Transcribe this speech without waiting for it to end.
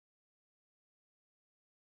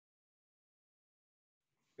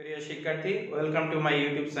প্রিয় শিক্ষার্থী, welcome to my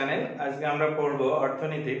YouTube channel. আজকে আমরা পড়ব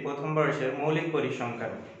অর্থনীতি প্রথম বর্ষের মৌলিক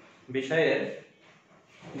পরিসংখ্যান বিষয়ের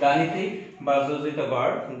গাণিতিক বা যোজিত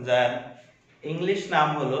গড়, যার ইংলিশ নাম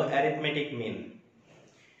হলো অ্যারিথমেটিক মিন।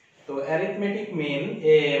 তো অ্যারিথমেটিক মিন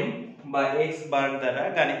এম বা এক্স বার দ্বারা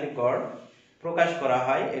গাণিতিক গড় প্রকাশ করা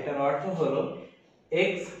হয়। এটার অর্থ হলো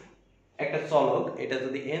এক্স একটা চলক, এটা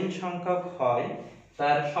যদি n সংখ্যক হয়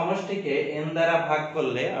তার সমষ্টিকে n দ্বারা ভাগ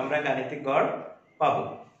করলে আমরা গাণিতিক গড় পাবো।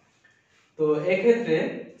 তো এক্ষেত্রে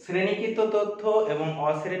শ্রেণীকৃত তথ্য এবং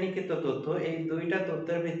অশ্রেণীকৃত তথ্য এই দুইটা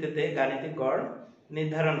তথ্যের ভিত্তিতে গাণিতিক গড়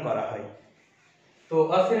নির্ধারণ করা হয়। তো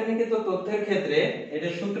অশ্রেণীকৃত তথ্যের ক্ষেত্রে এটা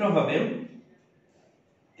সূত্র হবে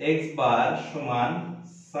x বার সমান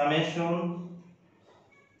সামেশন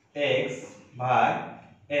x ভাগ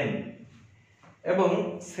n। এবং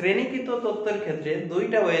শ্রেণীকৃত তথ্যের ক্ষেত্রে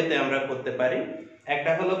দুইটা ওয়েতে আমরা করতে পারি,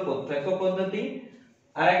 একটা হলো প্রত্যক্ষ পদ্ধতি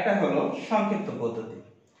আর একটা হলো সংক্ষিপ্ত পদ্ধতি।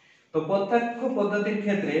 তো প্রত্যক্ষ পদ্ধতির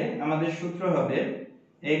ক্ষেত্রে আমাদের সূত্র হবে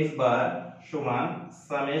x বার সমান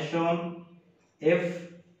সামেশন f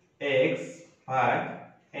x ভাগ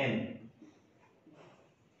n।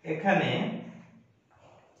 এখানে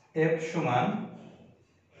f সমান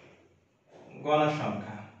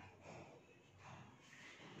গণসংখ্যা।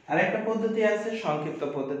 আরেকটা পদ্ধতি আছে সংক্ষিপ্ত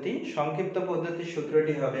পদ্ধতি। সংক্ষিপ্ত পদ্ধতির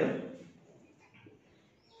সূত্রটি হবে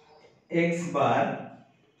x বার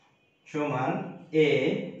সমান a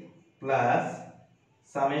প্লাস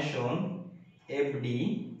সামেশন fd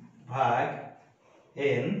ভাগ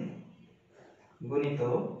n গুণিত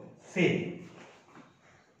c।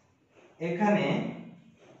 এখানে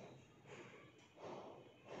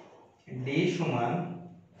d সমান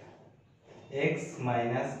x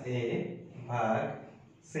মাইনাস a ভাগ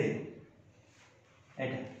c।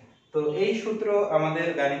 এটা তো এই সূত্র আমাদের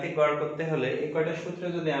গাণিতিক গড় করতে হলে এই কয়টা সূত্র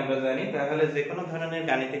যদি আমরা জানি তাহলে যে কোনো ধরনের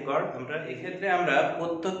গাণিতিক গড় আমরা এক্ষেত্রে আমরা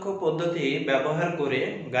প্রত্যক্ষ পদ্ধতি ব্যবহার করে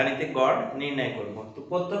গাণিতিক গড় নির্ণয় করব। তো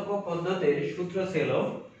প্রত্যক্ষ পদ্ধতির সূত্র ছিল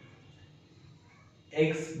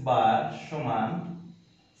x বার সমান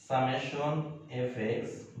সামেশন fx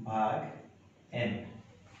ভাগ n।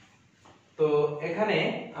 তো এখানে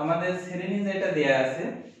আমাদের শ্রেণী যেটা দেয়া আছে,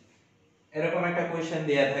 এরকম একটা কোশ্চেন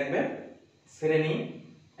দেয়া থাকবে, শ্রেণী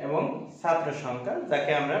এবং ছাত্র সংখ্যা,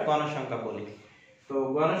 যাকে আমরা গণসংখ্যা বলি। তো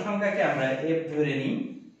গণসংখ্যাকে আমরা f ধরে নিই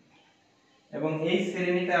এবং এই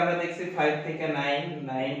শ্রেণীটা আমরা দেখছি 5 থেকে 9,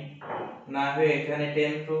 9 না হয়ে এখানে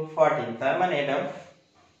 10 to 14, তার মানে এটা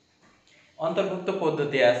অন্তর্ভুক্ত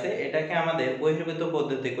পদ্ধতি আছে, এটাকে আমাদের বহির্ভূত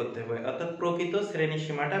পদ্ধতি করতে হবে, অর্থাৎ প্রকৃত শ্রেণী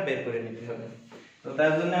সীমাটা বের করে নিতে হবে। তো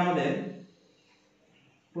তার জন্য আমাদের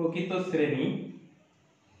প্রকৃত শ্রেণী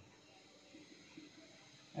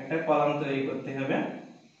একটা কলাম তৈরি করতে হবে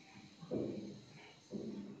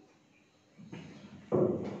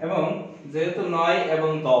এবং যেহেতু 9 এবং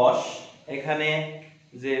 10 এখানে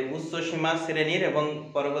যে উচ্চ সীমা শ্রেণীর এবং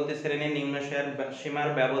পরবর্তী শ্রেণীর নিম্ন সীমার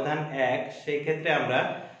ব্যবধান 1, সেই ক্ষেত্রে আমরা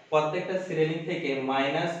প্রত্যেকটা শ্রেণী থেকে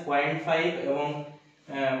 -0.5 এবং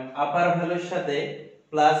আপার ভ্যালুর সাথে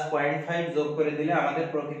 +0.5 যোগ করে দিলে আমাদের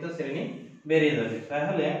প্রকৃত শ্রেণী বেরিয়ে যাবে।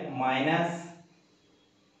 তাহলে মাইনাস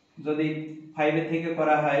যদি 5 এর থেকে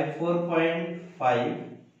করা হয় 4.5,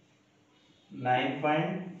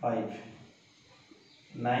 9.5,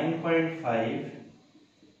 9.5,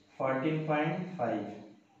 14.5,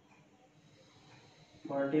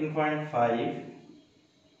 14.5,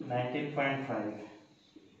 19.5,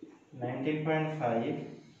 19.5,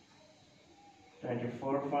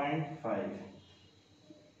 24.5,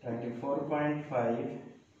 24.5,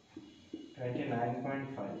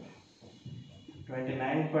 29.5,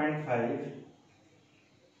 29.5,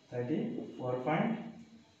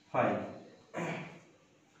 34.5।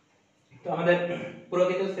 তো আমাদের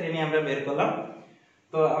প্রকৃত শ্রেণী আমরা বের করলাম।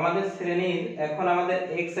 তো আমাদের শ্রেণীর এখন আমাদের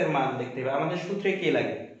x এর মান দেখতে হবে। আমাদের সূত্রে কি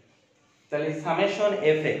লাগে? তাহলে সামেশন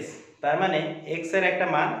fx, তার মানে x এর একটা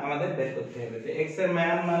মান আমাদের বের করতে হবে। তো x এর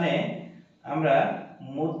মান মানে আমরা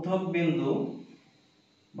মধ্যক বিন্দু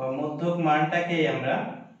বা মধ্যক মানটাকেই আমরা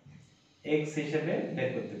x হিসেবে বের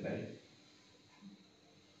করতে পারি।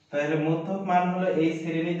 তাহলে মধ্যক মান হলো এই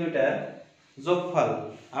শ্রেণী দুটার যোগফল,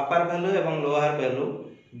 আপার ভ্যালু এবং লোয়ার ভ্যালু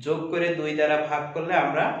যোগ করে 2 দ্বারা ভাগ করলে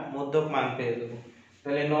আমরা মধ্যক মান পেয়ে যাব।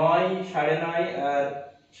 তাহলে 9, 9.5 আর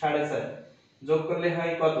 4.5 যোগ করলে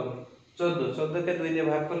হয় কত? 14, 14 কে 2 দিয়ে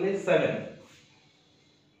ভাগ করলে 7।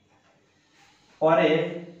 পরে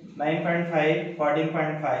 9.5,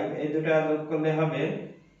 14.5 এই দুটো যোগ করলে হবে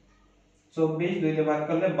 24, 2 দিয়ে ভাগ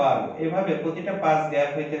করলে 12। এভাবে প্রতিটা 5 গ্যাপ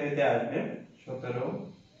হইতে হইতে আসবে 17,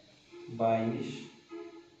 22,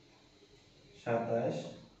 27,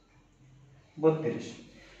 32।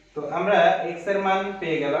 তো আমরা x এর মান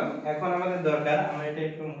পেয়ে গেলাম। এখন আমাদের দরকার, আমরা এটা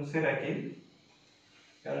একটু মুছে রাখি,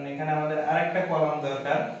 কারণ এখানে আমাদের আরেকটা কলাম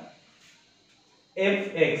দরকার।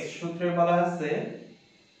 fx সূত্রে বলা আছে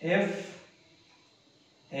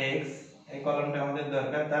fx, এই কলামটা আমাদের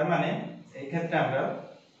দরকার। তার মানে এই ক্ষেত্রে আমরা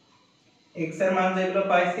x এর মান যেগুলো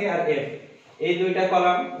পাইছি আর f, এই দুইটা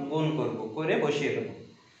কলাম গুণ করব, করে বসিয়ে দেব।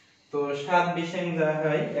 তো 7 20 যা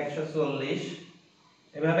হয় 140।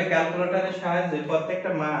 এভাবে ক্যালকুলেটরের সাহায্যে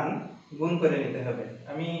প্রত্যেকটা মান গুণ করে নিতে হবে।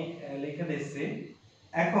 আমি লিখে দিচ্ছি।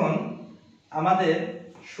 এখন আমাদের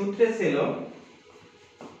সূত্রে ছিল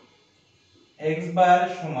x বার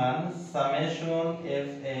সমান সামেশন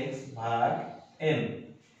fx ভাগ n।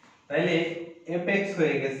 তাইলে fx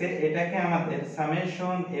হয়ে গেছে, এটাকে আমাদের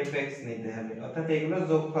সামেশন fx নিতে হবে, অর্থাৎ এগুলো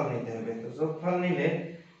যোগফল নিতে হবে। তো যোগফল নিলে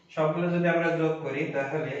সবগুলো যদি আমরা যোগ করি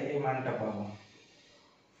তাহলে এই মানটা পাবো।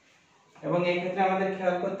 এবং এই ক্ষেত্রে আমাদের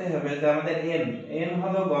খেয়াল করতে হবে যে আমাদের n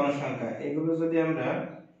হলো গণসংখ্যা, এগুলো যদি আমরা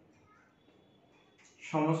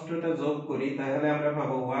সমষ্টিটা যোগ করি তাহলে আমরা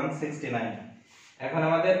পাবো 169। এখন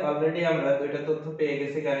আমাদের অলরেডি আমরা দুইটা তথ্য পেয়ে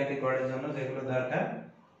গেছি গাণিতিক গড়ের জন্য যেগুলো দরকার।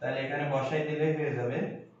 তাহলে এখানে বসাই দিলে হয়ে যাবে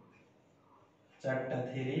 4টা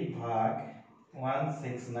 3 ভাগ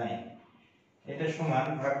 169। এটা সমান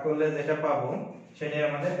ভাগ করলে যেটা পাবো সেটাই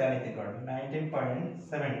আমাদের গাণিতিক গড়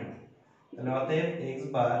 19.72। তাহলে অতএব x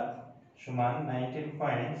বার সমান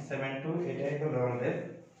 19.72, এটাই হলো আমাদের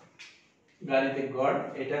গাণিতিক গড়।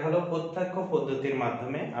 এটা হলো প্রত্যক্ষ পদ্ধতির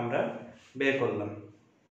মাধ্যমে আমরা বের করলাম।